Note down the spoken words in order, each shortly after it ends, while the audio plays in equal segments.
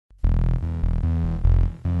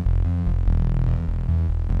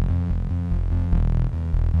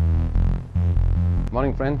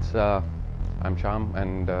Morning friends, I'm Shyam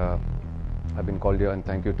and I've been called here, and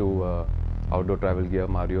thank you to Outdoor Travel Gear,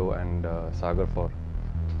 Mario and Sagar for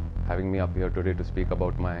having me up here today to speak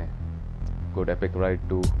about my good epic ride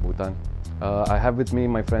to Bhutan. I have with me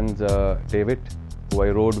my friends David, who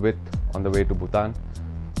I rode with on the way to Bhutan.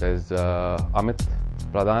 There's Amit,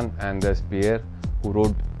 Pradhan, and there's Pierre, who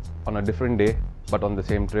rode on a different day but on the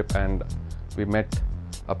same trip, and we met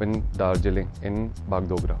up in Darjeeling in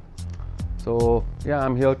Bagdogra. So yeah,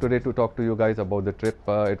 I'm here today to talk to you guys about the trip.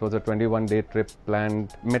 It was a 21-day trip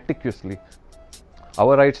planned meticulously.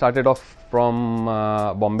 Our ride started off from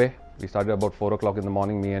Bombay. We started about 4 o'clock in the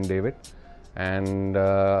morning, me and David. And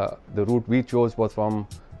the route we chose was from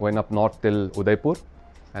going up north till Udaipur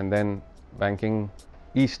and then banking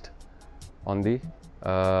east on the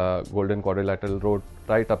Golden Quadrilateral Road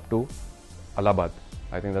right up to Allahabad.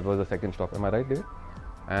 I think that was the second stop. Am I right, David?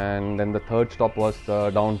 And then the third stop was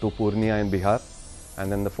down to Purnia in Bihar, and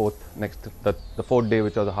then the fourth day,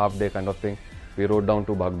 which was a half day kind of thing, we rode down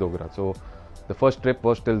to Bagdogra. So the first trip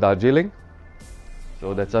was till Darjeeling.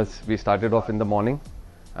 So that's us. We started off in the morning.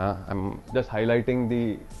 I'm just highlighting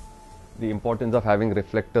the importance of having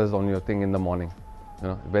reflectors on your thing in the morning. You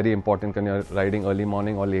know, very important when you're riding early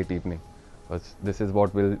morning or late evening, because this is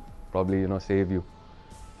what will probably save you.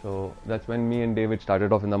 So that's when me and David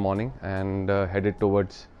started off in the morning and headed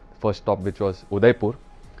towards the first stop, which was Udaipur.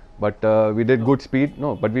 But we did good speed.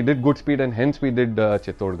 We did good speed, and hence we did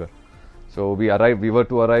Chittorgarh. So we were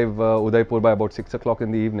to arrive Udaipur by about 6 o'clock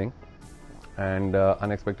in the evening, and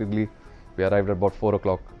unexpectedly we arrived at about 4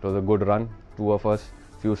 o'clock. It was a good run. Two of us,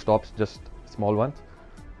 few stops, just small ones,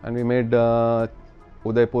 and we made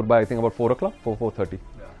Udaipur by I think about 4 o'clock, 4:30. Yeah.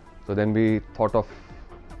 So then we thought of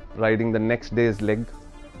riding the next day's leg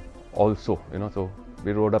also, so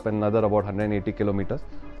we rode up another about 180 kilometers.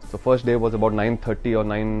 So first day was about 930 or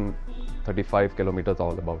 935 kilometers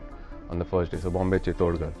all about on the first day. So Bombay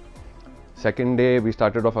Chittorgarh. Second day we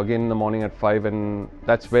started off again in the morning at 5, and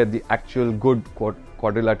that's where the actual good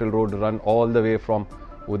quadrilateral road run all the way from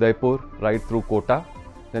Udaipur right through Kota.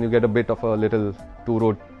 Then you get a bit of a little two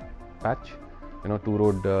road patch, two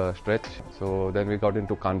road stretch. So then we got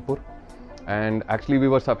into Kanpur, and actually we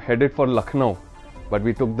were headed for Lucknow, but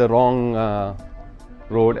we took the wrong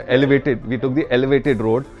road, we took the elevated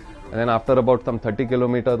road, and then after about some 30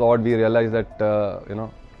 kilometers odd, we realized that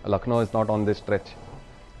Lucknow is not on this stretch.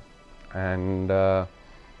 And the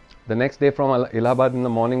next day from Allahabad in the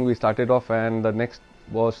morning we started off, and the next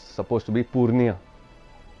was supposed to be Purnia.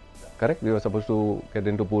 Correct? We were supposed to get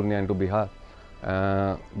into Purnia, into Bihar.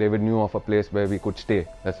 David knew of a place where we could stay.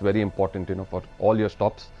 That's very important, for all your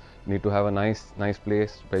stops. You need to have a nice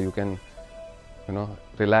place where you can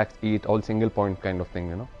relax, eat, all single point kind of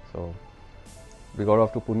thing, So we got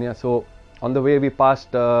off to Purnia. So on the way we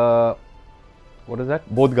passed, what is that?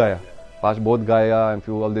 Bodh Gaya. Passed Bodh Gaya and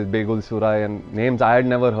few all these Begul Surai and names I had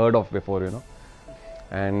never heard of before,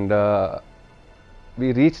 And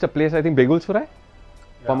we reached a place, I think Begul Surai,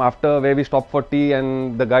 from after where we stopped for tea,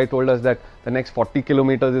 and the guy told us that the next 40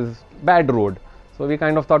 kilometers is bad road. So we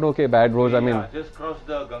kind of thought, okay, bad roads, just cross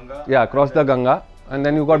the Ganga. Yeah, cross the Ganga. And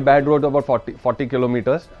then you got bad road about 40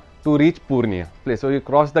 kilometers to reach Purnia place. So you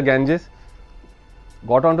crossed the Ganges,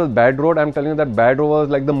 got onto the bad road. I'm telling you that bad road was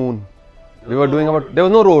like the moon. There was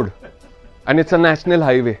no road. And it's a national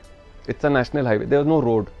highway. It's a national highway. There was no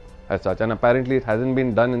road as such. And apparently it hasn't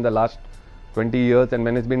been done in the last 20 years. And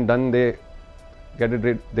when it's been done, they get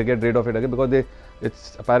rid of it again, because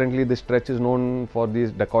it's apparently this stretch is known for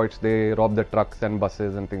these dacoits. They rob the trucks and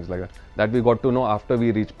buses and things like that. That we got to know after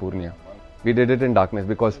we reached Purnia. We did it in darkness,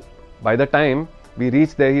 because by the time we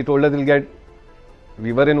reached there, he told us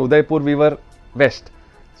we were in Udaipur, we were west.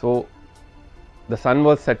 So the sun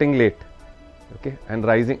was setting late, okay, and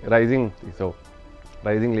rising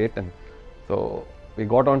late. And so we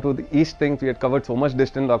got onto the east things. We had covered so much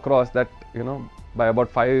distance across that, by about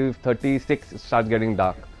 5:36 it starts getting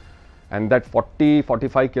dark. And that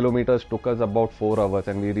 45 kilometers took us about 4 hours,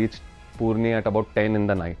 and we reached Purnia at about 10 in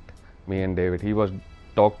the night, me and David. He was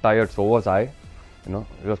dog tired, so was I. It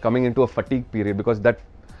was coming into a fatigue period, because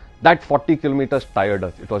that 40 kilometers tired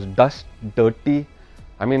us. It was dust, dirty.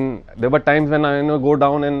 There were times when I go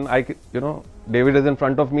down and David is in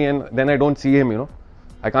front of me, and then I don't see him.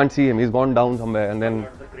 I can't see him. He's gone down somewhere, and then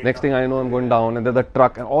next thing I know, I'm going down, and there's a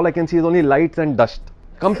truck, and all I can see is only lights and dust.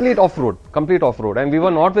 Complete off-road, and we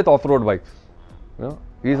were not with off-road bikes.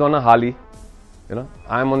 He's on a Harley.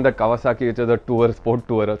 I'm on that Kawasaki, which is a sport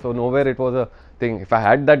tourer. So nowhere it was a thing. If I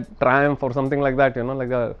had that Triumph or something like that,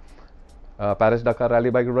 like a Paris-Dakar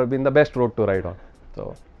rally bike, it would have been the best road to ride on.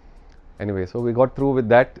 So anyway, so we got through with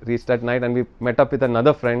that, reached that night, and we met up with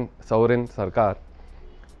another friend, Saurin Sarkar,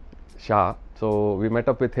 Shah. So we met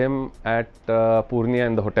up with him at Purnia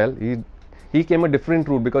in the hotel. He came a different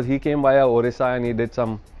route because he came via Orissa and he did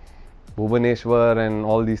some Bhubaneswar and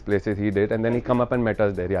all these places he did, and then he come up and met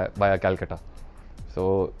us there, yeah, via Calcutta.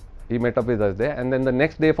 So he met up with us there, and then the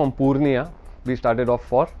next day from Purnia we started off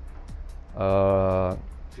for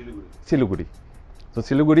Siliguri. So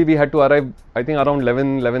Siliguri we had to arrive I think around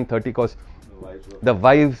 11:30 because the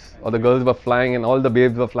wives or the girls were flying and all the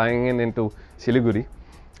babes were flying into Siliguri,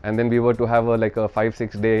 and then we were to have like a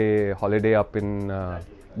 5-6 day holiday up in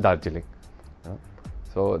Darjeeling.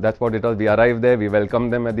 So that's what it was. We arrived there, we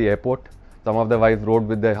welcomed them at the airport. Some of the wives rode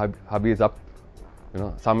with their hubbies up,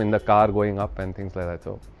 some in the car going up and things like that.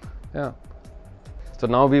 So yeah. So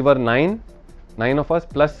now we were nine of us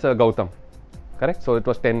plus Gautam, correct? So it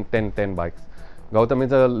was 10 bikes. Gautam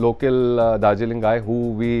is a local Darjeeling guy who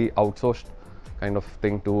we outsourced kind of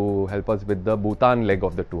thing to help us with the Bhutan leg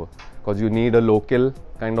of the tour, because you need a local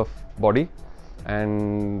kind of body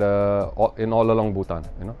and in all along Bhutan,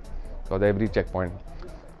 for every checkpoint.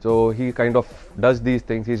 So he kind of does these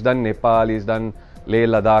things. He's done Nepal, he's done Leh,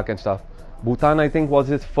 Ladakh and stuff. Bhutan I think was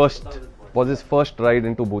his first ride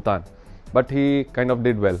into Bhutan, but he kind of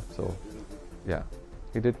did well. So yeah,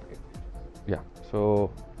 he did. Yeah. So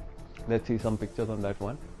let's see some pictures on that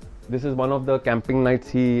one. This is one of the camping nights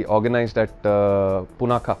he organized at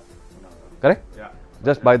Punakha, correct? Yeah.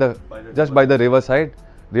 Just by the riverside.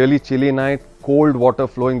 Really chilly night, cold water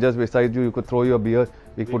flowing just beside you. You could throw your beer.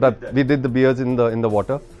 We did the beers in the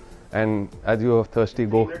water, and as you are thirsty,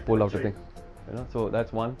 go pull out a thing. So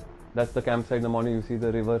that's one. That's the campsite in the morning. You see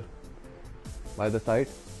the river by the side,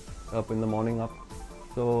 up in the morning up.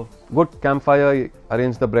 So good campfire.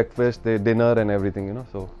 Arrange the breakfast, the dinner, and everything.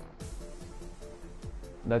 So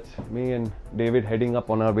that's me and David heading up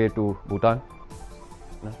on our way to Bhutan.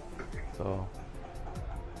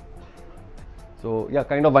 So yeah,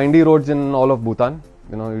 kind of windy roads in all of Bhutan.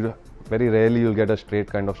 Very rarely you'll get a straight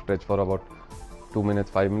kind of stretch for about 2 minutes,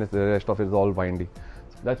 5 minutes. The rest of it is all windy.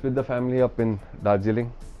 That's with the family up in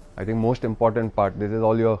Darjeeling. I think most important part. That's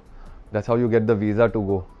how you get the visa to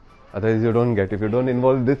go. Otherwise you don't get. If you don't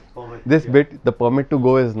involve this bit, the permit to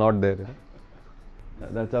go is not there.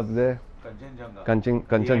 That's up there.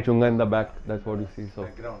 Kanchenjunga in the back. That's what you see. So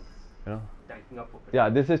yeah,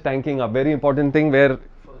 this is tanking up. Very important thing where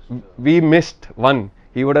we missed one.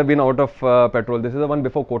 He would have been out of petrol. This is the one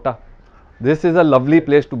before Kota. This is a lovely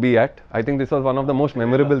place to be at. I think this was one of the most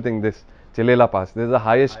memorable things, this Chilela Pass. This is the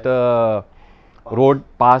highest road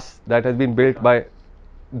pass that has been built by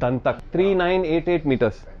Dantak. 3988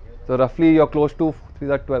 meters. So roughly you're close to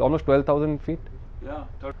almost 12,000 feet. Yeah.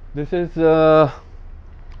 This is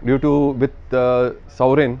due to with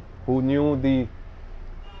Saurin, who knew the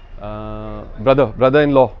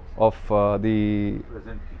brother-in-law of the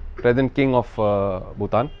present king of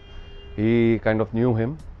Bhutan. He kind of knew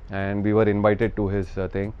him, and we were invited to his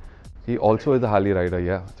thing. He also is a Harley rider,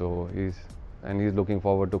 yeah. So he's looking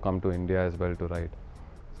forward to come to India as well to ride.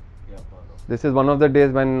 This is one of the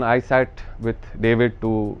days when I sat with David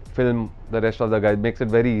to film the rest of the guys. Makes it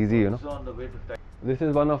very easy, This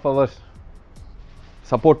is one of our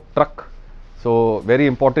support truck. So very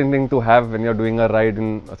important thing to have when you're doing a ride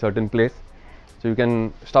in a certain place. So you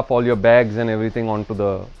can stuff all your bags and everything onto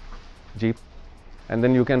the Jeep, and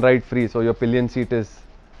then you can ride free. So your pillion seat is,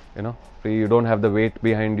 free. You don't have the weight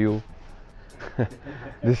behind you.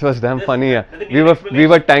 This was damn funny. Yeah. We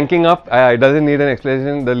were tanking up. It doesn't need an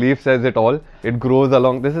explanation. The leaf says it all. It grows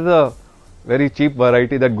along. This is a very cheap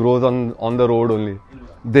variety that grows on the road only.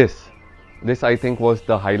 This I think was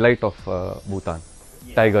the highlight of Bhutan.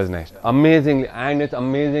 Tiger's Nest. Amazingly, and it's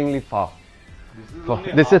amazingly far.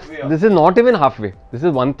 This is not even halfway. This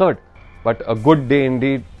is 1/3. But a good day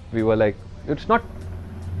indeed. We were like, it's not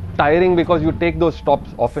tiring because you take those stops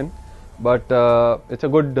often, but it's a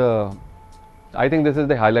good. I think this is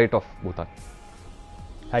the highlight of Bhutan.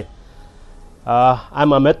 Hi, I'm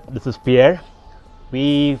Amit. This is Pierre.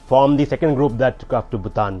 We formed the second group that took up to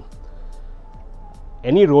Bhutan.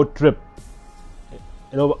 Any road trip,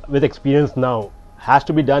 with experience now, has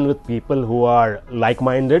to be done with people who are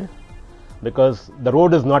like-minded, because the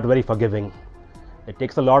road is not very forgiving. It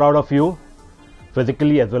takes a lot out of you,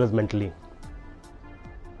 physically as well as mentally.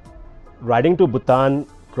 Riding to Bhutan,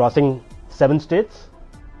 crossing 7 states,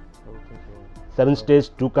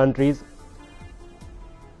 2 countries,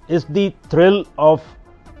 is the thrill of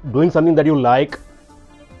doing something that you like.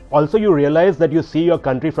 Also, you realize that you see your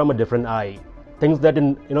country from a different eye. Things that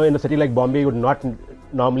in a city like Bombay you would not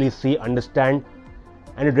normally see, understand,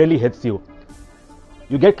 and it really hits you.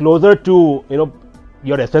 You get closer to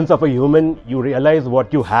your essence of a human. You realize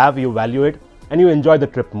what you have, you value it, and you enjoy the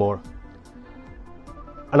trip more.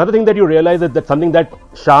 another thing that you realize is that something that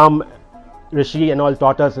Shyam, Rishi and all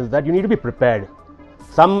taught us is that you need to be prepared.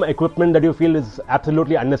 Some equipment that you feel is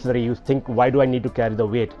absolutely unnecessary, you think, why do I need to carry the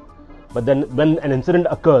weight? But then when an incident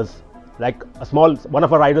occurs, like one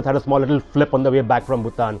of our riders had a small little flip on the way back from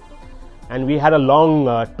Bhutan, and we had a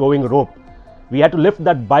long towing rope. We had to lift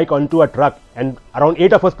that bike onto a truck, and around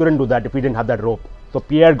 8 of us couldn't do that if we didn't have that rope. So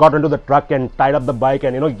Pierre got onto the truck and tied up the bike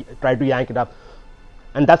and tried to yank it up,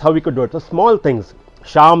 and that's how we could do it. So small things.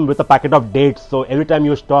 Shyam with a packet of dates, so every time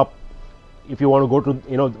you stop, if you want to go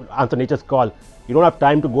to answer nature's call, you don't have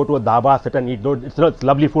time to go to a dhaba, sit and eat. It's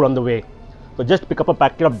lovely food on the way. So just pick up a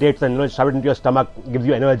packet of dates and shove it into your stomach, gives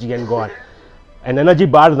you energy and go on. An energy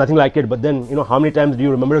bar is nothing like it, but then how many times do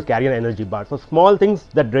you remember to carry an energy bar? So small things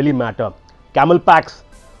that really matter. Camel packs,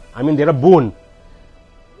 I mean, they're a boon.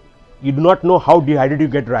 You do not know how dehydrated you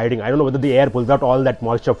get riding. I don't know whether the air pulls out all that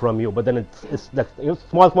moisture from you, but then it's that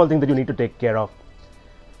small things that you need to take care of.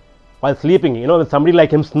 While sleeping, when somebody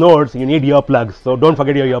like him snores, you need earplugs. So don't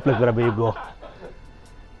forget your earplugs wherever you go.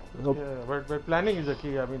 Yeah, but planning is the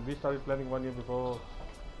key. I mean, we started planning 1 year before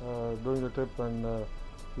doing the trip, and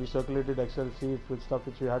we circulated Excel sheets with stuff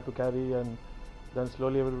which we had to carry, and then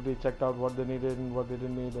slowly everybody checked out what they needed and what they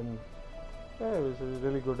didn't need, and yeah, it was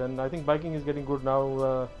really good. And I think biking is getting good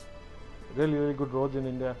now. Really good roads in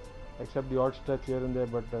India, except the odd stretch here and there,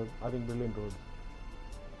 but I think brilliant roads.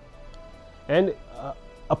 And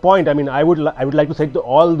a point, I would like to say to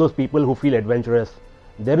all those people who feel adventurous,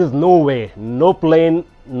 there is no way, no plane,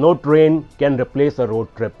 no train can replace a road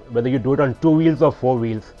trip, whether you do it on 2 wheels or 4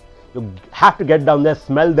 wheels. You have to get down there,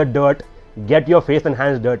 smell the dirt, get your face and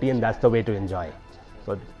hands dirty, and that's the way to enjoy.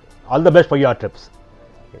 So all the best for your trips.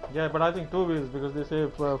 Yeah, but I think 2 wheels, because they say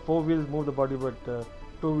 4 wheels move the body, but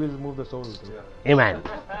 2 wheels move the soul. Amen.